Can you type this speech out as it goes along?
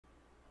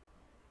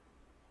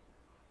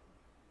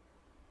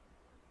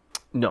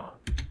No.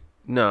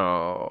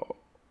 No.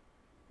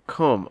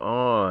 Come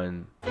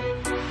on.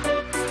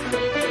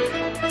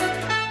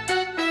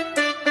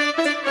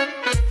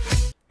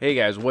 Hey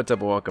guys, what's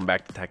up and welcome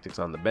back to Tactics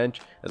on the Bench.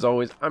 As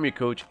always, I'm your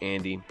coach,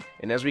 Andy,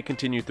 and as we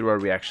continue through our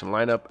reaction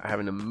lineup, I have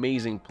an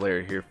amazing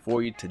player here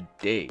for you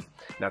today.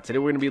 Now today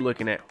we're going to be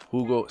looking at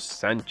Hugo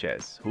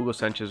Sanchez. Hugo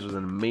Sanchez was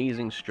an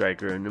amazing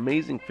striker, an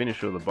amazing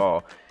finisher of the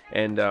ball,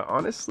 and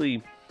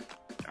honestly,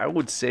 I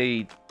would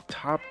say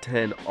top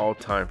 10 all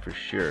time for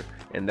sure,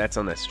 and that's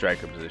on that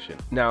striker position.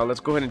 Now let's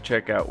go ahead and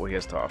check out what he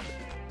has to offer.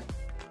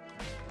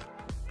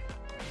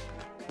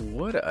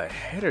 What a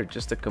header,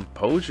 just the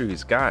composure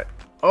he's got.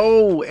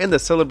 Oh, and the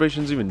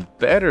celebration's even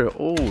better.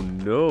 Oh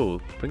no,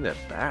 bring that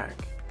back.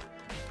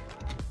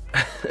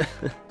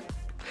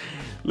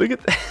 Look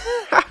at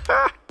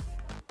that.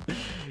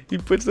 He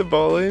puts the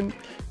ball in,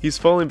 he's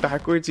falling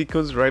backwards, he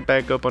comes right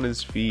back up on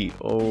his feet.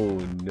 Oh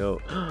no.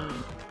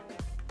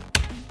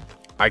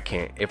 I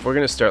can't. If we're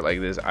gonna start like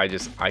this,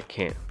 I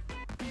can't.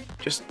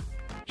 Just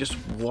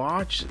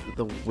watch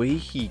the way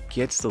he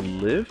gets the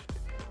lift,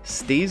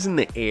 stays in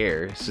the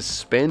air,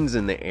 suspends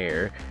in the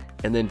air,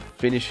 and then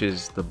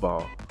finishes the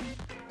ball.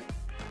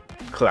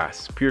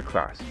 Class, pure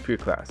class, pure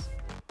class.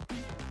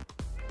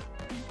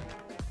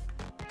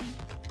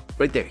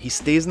 Right there, he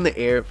stays in the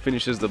air,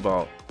 finishes the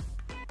ball.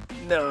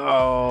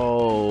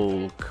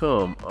 No,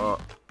 come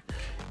on.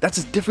 That's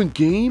a different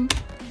game?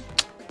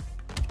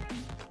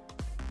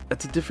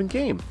 That's a different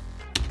game.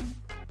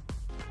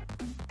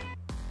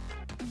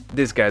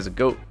 This guy's a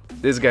goat.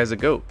 This guy's a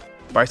goat.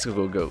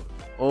 Bicycle goat.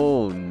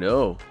 Oh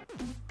no.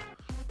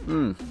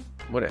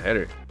 What a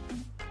header.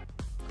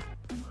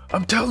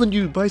 I'm telling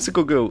you,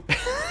 bicycle goat.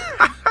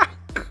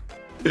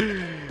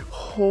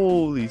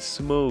 Holy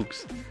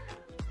smokes.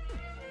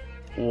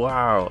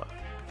 Wow.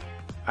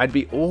 I'd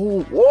be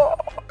whoa.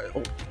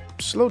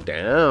 Slow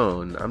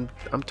down.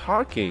 I'm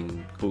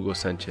talking, Hugo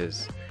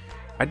Sanchez.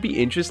 I'd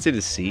be interested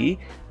to see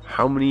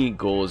how many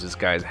goals this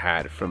guy's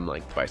had from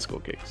like bicycle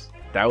kicks.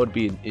 That would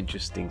be an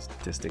interesting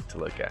statistic to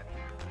look at.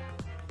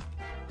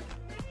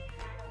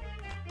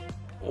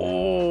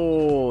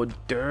 Oh,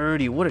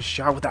 dirty. What a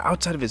shot with the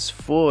outside of his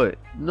foot.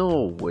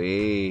 No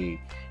way.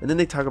 And then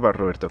they talk about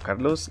Roberto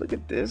Carlos. Look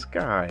at this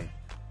guy.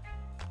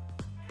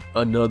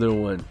 Another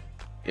one.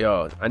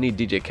 Yo, I need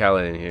DJ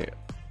Khaled in here.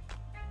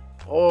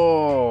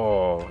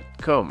 Oh,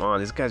 come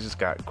on. This guy's just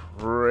got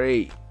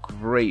great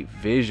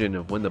vision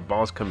of when the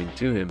ball's coming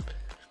to him.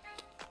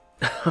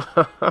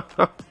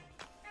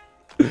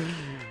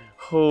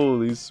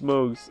 Holy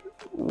smokes.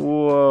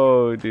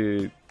 Whoa,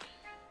 dude.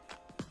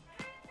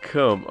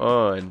 Come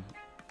on.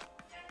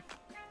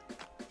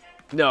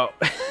 No.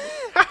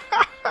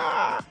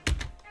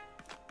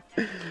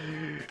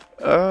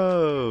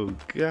 Oh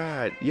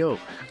god. Yo.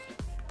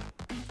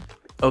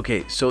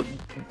 Okay, so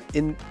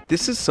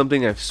this is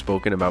something I've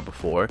spoken about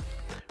before.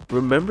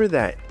 Remember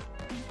that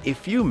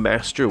if you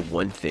master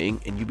one thing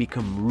and you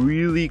become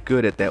really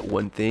good at that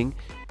one thing,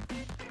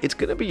 it's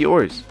gonna be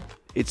yours.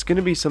 It's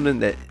gonna be something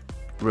that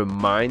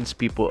reminds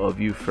people of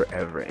you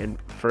forever. And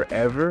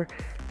forever,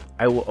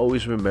 I will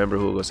always remember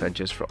Hugo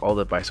Sanchez for all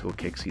the bicycle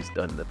kicks he's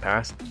done in the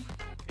past.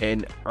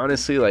 And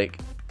honestly, like,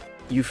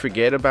 you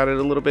forget about it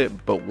a little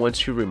bit, but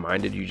once you're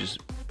reminded, you just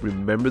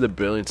remember the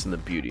brilliance and the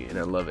beauty, and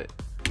I love it.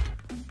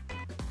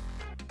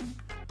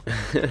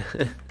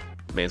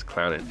 Man's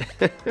clowning.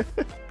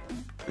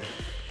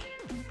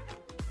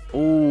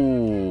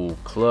 Ooh,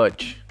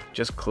 clutch.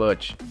 Just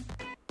clutch.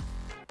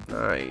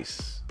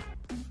 Nice.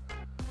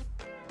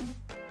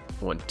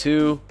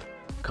 1-2.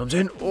 Comes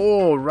in.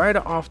 Oh, right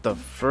off the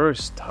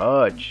first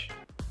touch.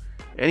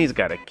 And he's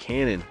got a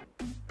cannon.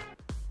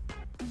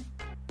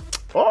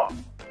 Oh,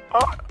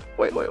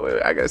 wait.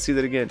 I gotta see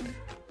that again.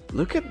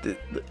 Look at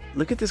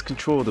this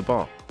control of the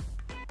ball.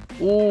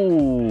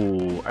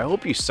 Ooh, I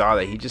hope you saw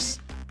that. He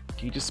just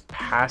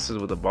passes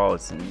with the ball.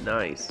 It's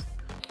nice.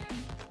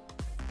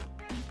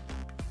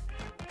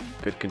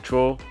 Good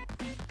control.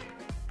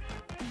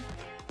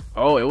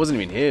 Oh, it wasn't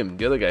even him.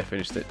 The other guy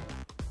finished it.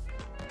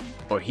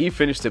 Oh, he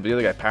finished it, but the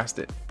other guy passed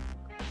it.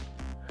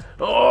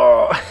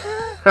 Oh!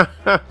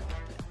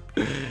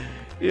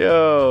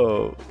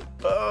 Yo!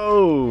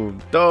 Oh!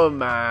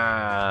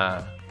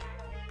 Toma!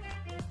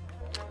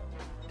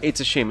 It's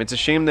a shame. It's a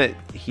shame that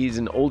he's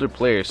an older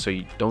player, so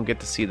you don't get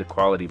to see the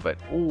quality. But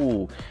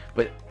ooh!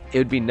 But it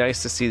would be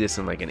nice to see this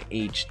in like an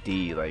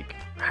HD. Like,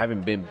 having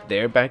been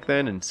there back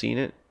then and seen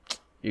it,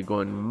 you're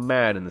going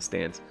mad in the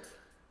stands.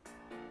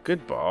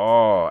 Good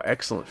ball.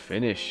 Excellent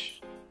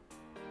finish.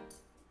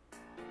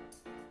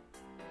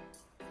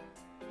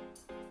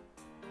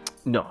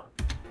 No.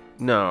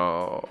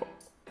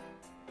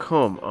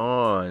 Come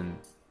on.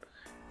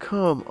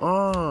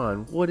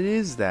 What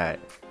is that?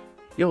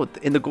 Yo,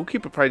 and the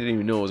goalkeeper probably didn't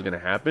even know what was going to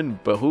happen,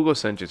 but Hugo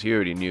Sanchez, he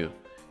already knew.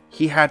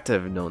 He had to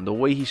have known. The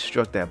way he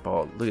struck that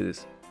ball. Look at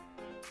this.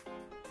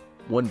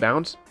 One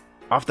bounce.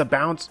 Off the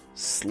bounce.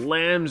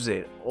 Slams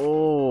it.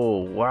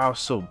 Oh, wow.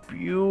 So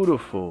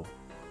beautiful.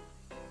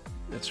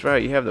 That's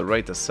right. You have the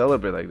right to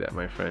celebrate like that,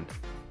 my friend.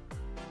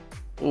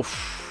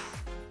 Oof.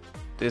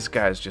 This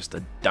guy's just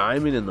a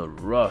diamond in the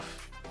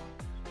rough.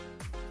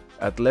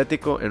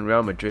 Atletico and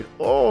Real Madrid.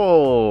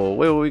 Oh,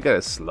 wait, we got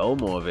a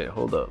slow-mo of it.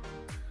 Hold up.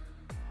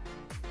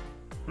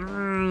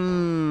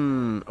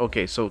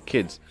 Okay, so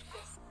kids,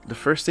 the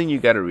first thing you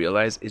got to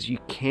realize is you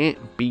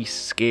can't be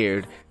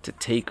scared to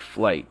take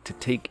flight, to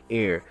take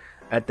air.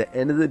 At the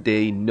end of the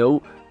day,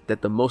 know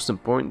that the most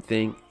important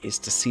thing is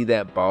to see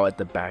that ball at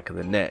the back of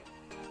the net.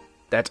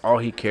 That's all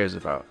he cares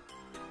about.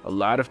 A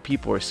lot of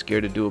people are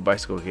scared to do a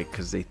bicycle kick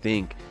because they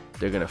think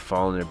they're going to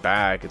fall on their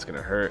back, it's going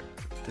to hurt.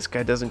 This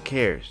guy doesn't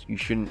care. You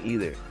shouldn't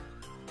either.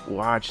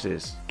 Watch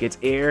this. Gets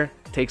air,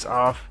 takes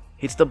off,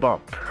 hits the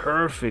ball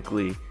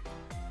perfectly.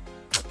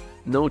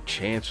 No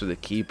chance for the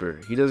keeper.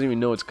 He doesn't even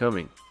know it's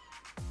coming.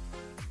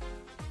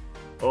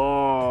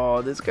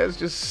 Oh, this guy's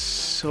just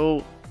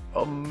so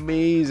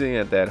amazing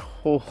at that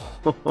hole.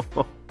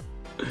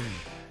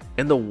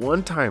 And the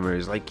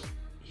one-timers, like,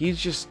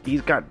 he's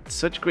got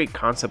such great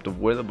concept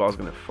of where the ball's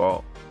gonna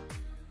fall.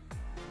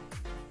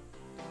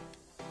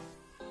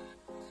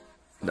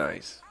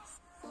 Nice.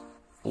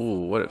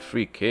 Ooh, what a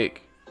free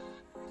kick.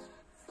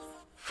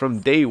 From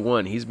day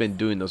one, he's been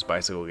doing those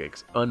bicycle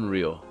kicks.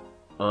 Unreal.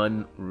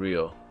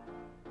 Unreal.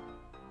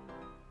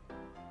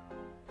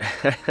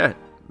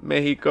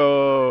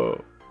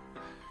 Mexico.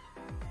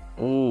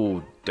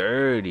 Ooh,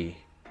 dirty.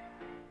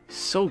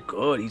 So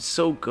good. He's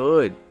so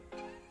good.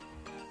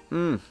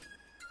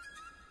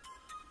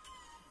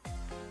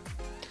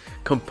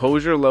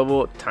 Composure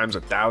level times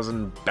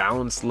 1,000.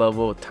 Balance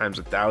level times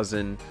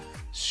 1,000.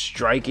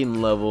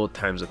 Striking level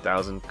times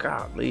 1,000.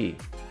 Golly.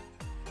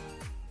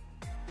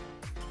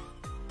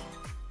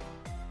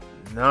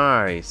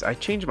 Nice. I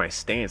changed my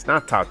stance.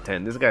 Not top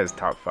 10. This guy's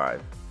top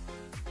 5.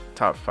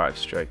 Top 5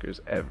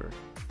 strikers ever.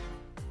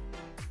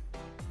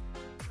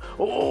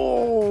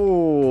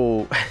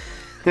 Oh.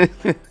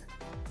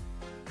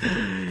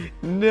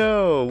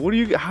 No. What are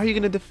you? How are you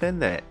gonna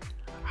defend that?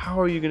 How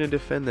are you gonna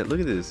defend that? Look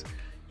at this.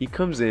 He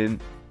comes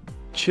in,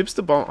 chips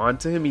the ball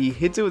onto him. He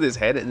hits it with his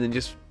head, and then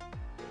just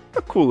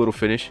a cool little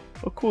finish.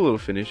 A cool little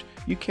finish.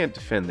 You can't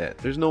defend that.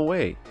 There's no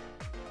way.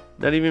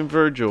 Not even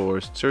Virgil or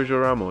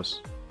Sergio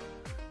Ramos.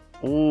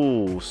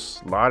 Oh,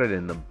 slotted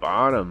in the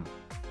bottom.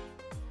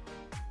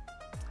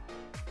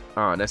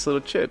 Ah, nice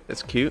little chip.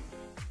 That's cute.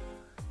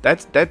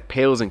 That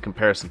pales in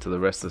comparison to the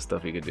rest of the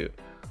stuff he could do.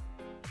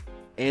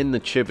 And the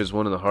chip is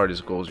one of the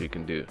hardest goals you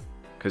can do,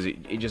 because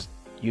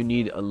you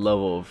need a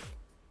level of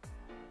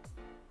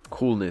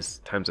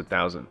coolness times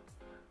 1,000.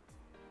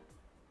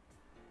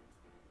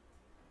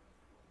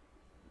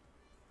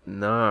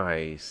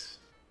 Nice.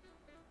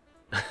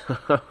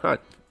 The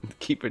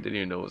keeper didn't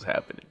even know what was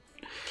happening.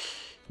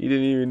 He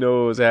didn't even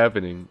know what was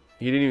happening.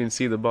 He didn't even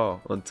see the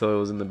ball until it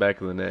was in the back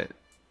of the net.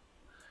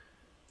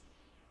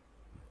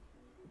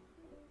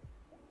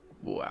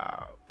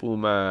 Wow.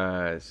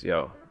 Pumas.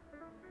 Yo.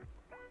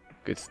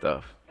 Good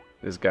stuff.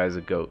 This guy's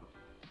a GOAT.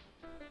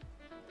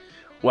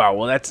 Wow.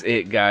 Well, that's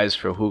it, guys,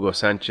 for Hugo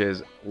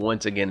Sanchez.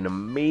 Once again, an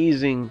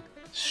amazing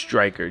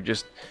striker.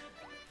 Just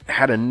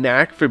had a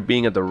knack for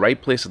being at the right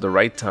place at the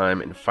right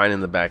time and finding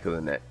the back of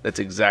the net. That's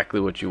exactly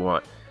what you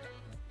want.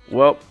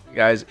 Well,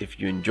 guys, if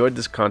you enjoyed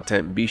this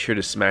content, be sure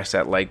to smash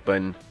that like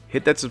button.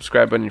 Hit that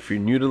subscribe button if you're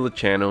new to the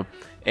channel.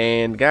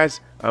 And guys,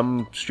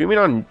 I'm streaming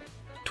on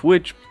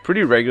Twitch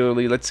pretty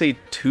regularly. Let's say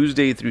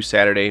Tuesday through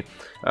Saturday.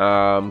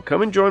 Come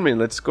and join me.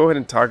 Let's go ahead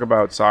and talk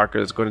about soccer.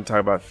 Let's go ahead and talk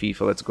about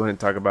FIFA. Let's go ahead and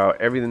talk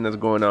about everything that's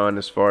going on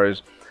as far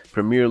as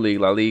Premier League,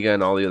 La Liga,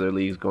 and all the other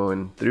leagues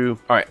going through.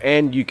 All right,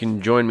 and you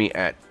can join me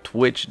at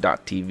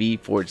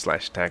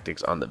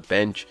twitch.tv/tactics on the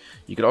bench.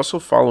 You can also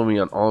follow me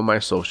on all my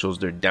socials.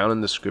 They're down in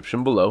the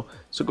description below,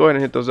 so go ahead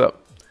and hit those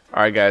up.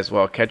 All right, guys,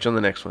 well, I'll catch you on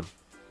the next one.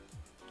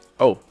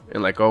 Oh,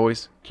 and like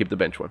always, keep the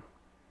bench one.